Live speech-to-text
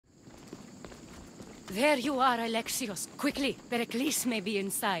There you are, Alexios. Quickly, Pericles may be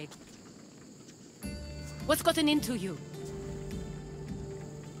inside. What's gotten into you?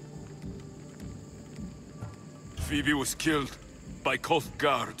 Phoebe was killed by cult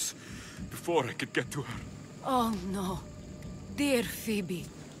guards before I could get to her. Oh no. Dear Phoebe.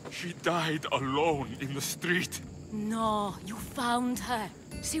 She died alone in the street. No, you found her.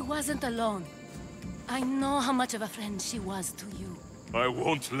 She wasn't alone. I know how much of a friend she was to you. I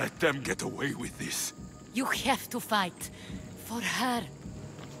won't let them get away with this. You have to fight. For her.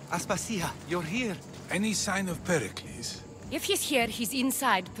 Aspasia, you're here. Any sign of Pericles? If he's here, he's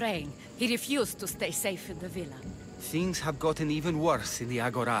inside praying. He refused to stay safe in the villa. Things have gotten even worse in the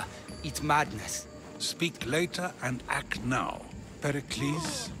Agora. It's madness. Speak later and act now.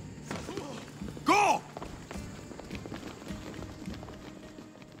 Pericles? Go!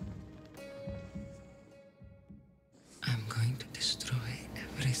 I'm going to destroy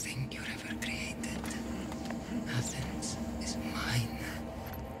everything you've ever created. Athens is mine.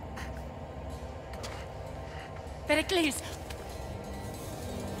 Pericles!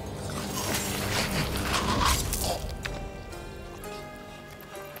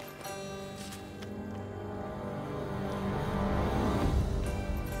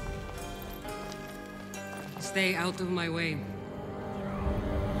 Stay out of my way.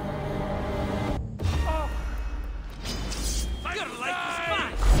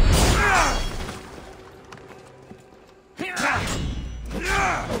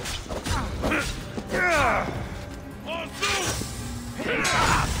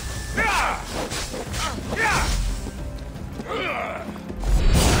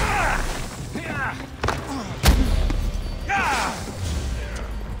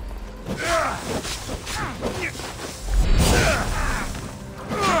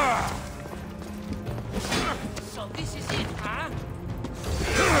 So this is it, huh?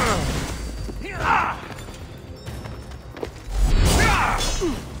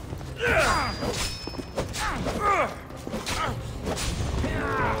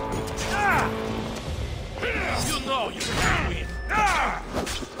 You know you can't win.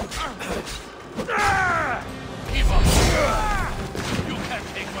 Give up. You can't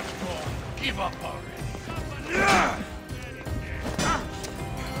take much more. Give up already.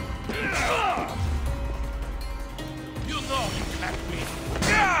 You know you can't win.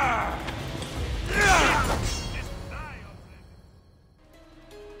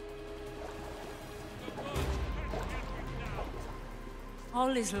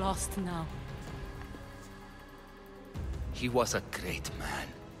 All is lost now. He was a great man.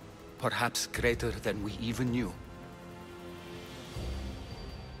 Perhaps greater than we even knew.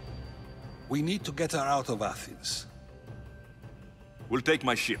 We need to get her out of Athens. We'll take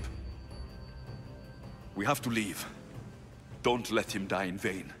my ship. We have to leave. Don't let him die in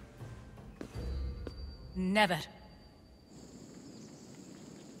vain. Never.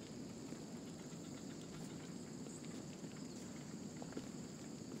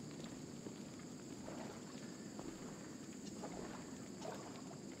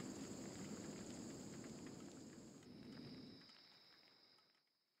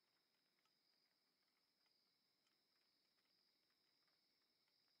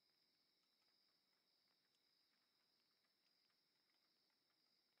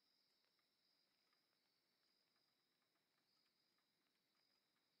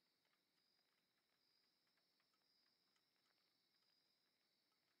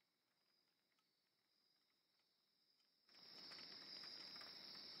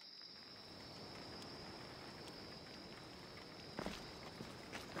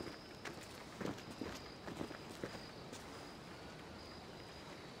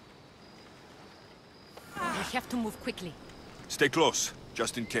 We have to move quickly. Stay close,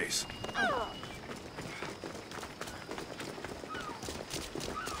 just in case.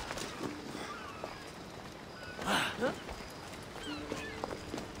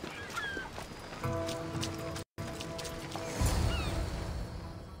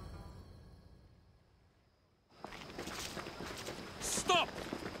 Stop!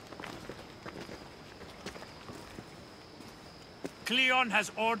 Cleon has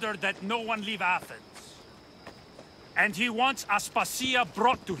ordered that no one leave Athens. And he wants Aspasia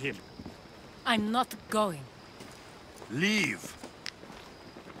brought to him. I'm not going. Leave!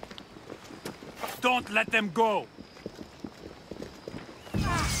 Don't let them go!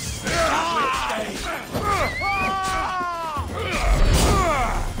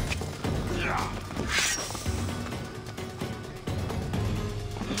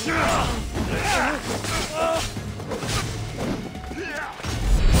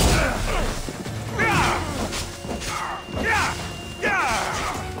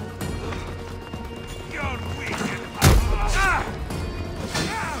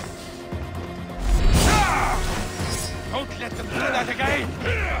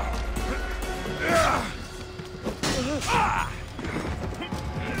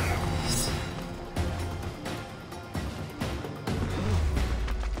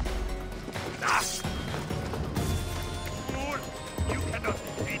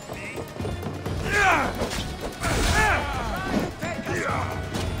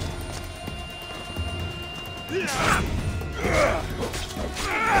 You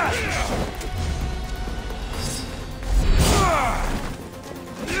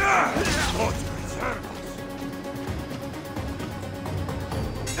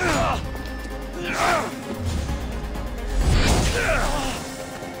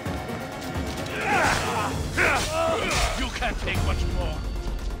can't take much more.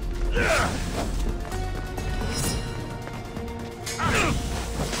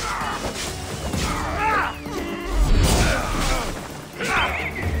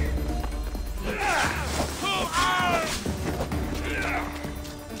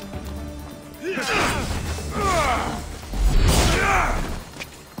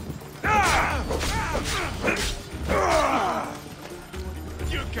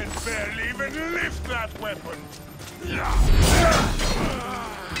 You can barely even lift that weapon.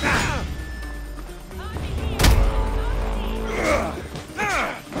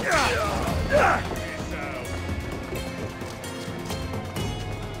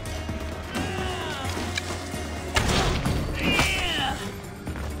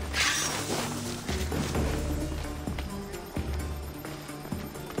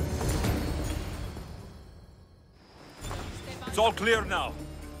 It's all clear now.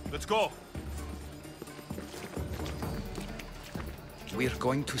 Let's go. We're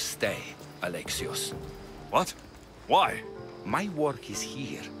going to stay, Alexios. What? Why? My work is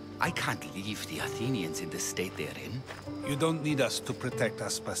here. I can't leave the Athenians in the state they're in. You don't need us to protect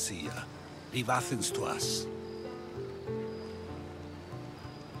Aspasia. Leave Athens to us.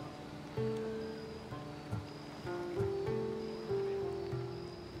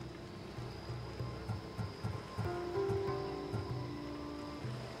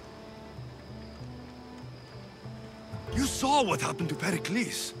 You saw what happened to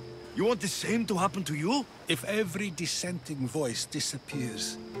Pericles. You want the same to happen to you? If every dissenting voice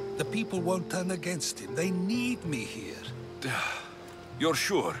disappears, the people won't turn against him. They need me here. You're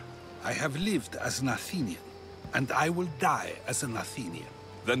sure? I have lived as an Athenian, and I will die as an Athenian.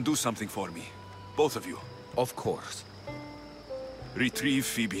 Then do something for me. Both of you. Of course. Retrieve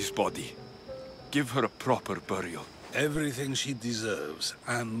Phoebe's body. Give her a proper burial. Everything she deserves,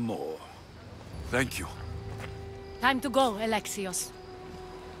 and more. Thank you. Time to go, Alexios.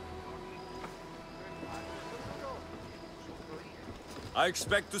 I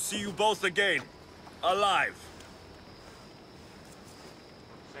expect to see you both again. Alive.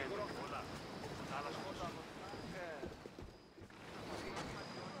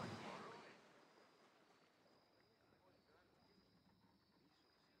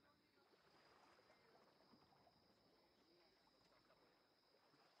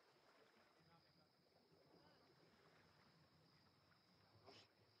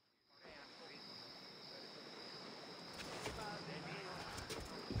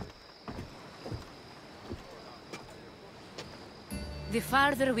 The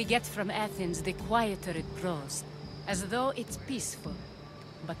farther we get from Athens, the quieter it grows. As though it's peaceful.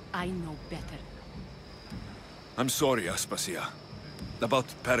 But I know better. I'm sorry, Aspasia. About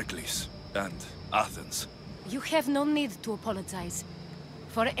Pericles and Athens. You have no need to apologize.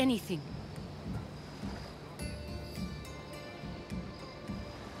 For anything.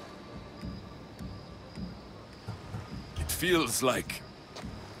 It feels like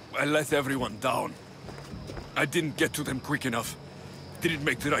I let everyone down. I didn't get to them quick enough. Didn't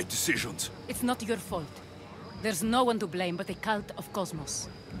make the right decisions. It's not your fault. There's no one to blame but the cult of Cosmos.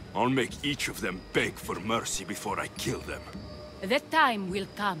 I'll make each of them beg for mercy before I kill them. That time will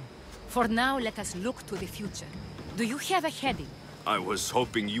come. For now, let us look to the future. Do you have a heading? I was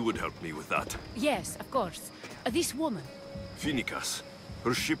hoping you would help me with that. Yes, of course. This woman. Phoenicas.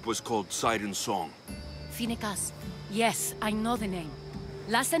 Her ship was called Siren Song. Phoenicas. Yes, I know the name.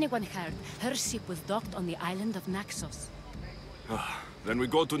 Last anyone heard, her ship was docked on the island of Naxos. Then we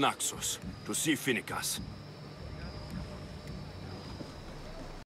go to Naxos to see Phoenicas.